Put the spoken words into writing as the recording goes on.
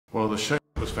Well, the shape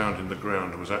that was found in the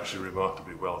ground was actually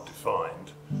remarkably well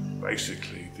defined.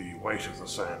 Basically, the weight of the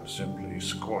sand simply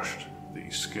squashed the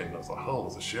skin of the hull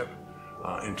of the ship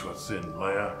into a thin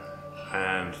layer,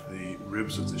 and the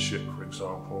ribs of the ship, for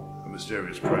example, the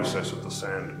mysterious process of the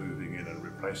sand moving in and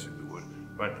replacing the wood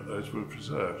meant that those were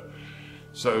preserved.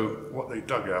 So what they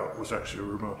dug out was actually a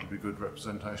remarkably good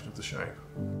representation of the shape.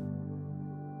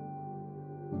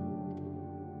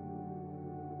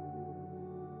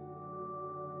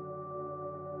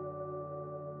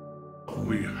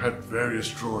 We had various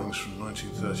drawings from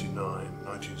 1939,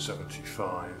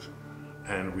 1975,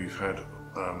 and we've had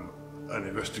an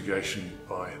investigation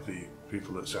by the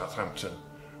people at Southampton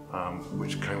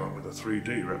which came up with a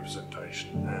 3D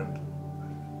representation, and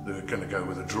they were going to go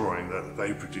with a drawing that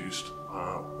they produced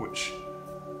which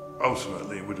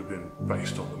ultimately would have been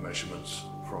based on the measurements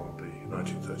from the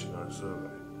 1939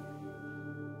 survey.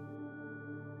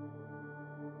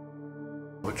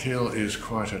 The keel is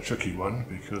quite a tricky one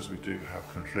because we do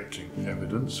have conflicting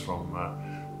evidence from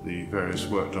the various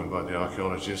work done by the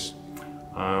archaeologists.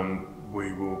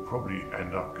 We will probably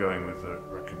end up going with the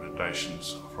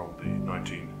recommendations from the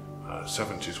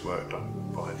 1970s work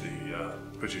done by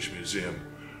the British Museum,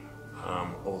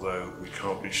 although we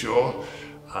can't be sure.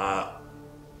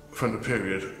 From the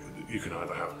period, you can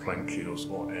either have plank keels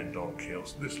or end-on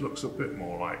keels. This looks a bit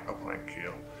more like a plank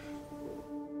keel.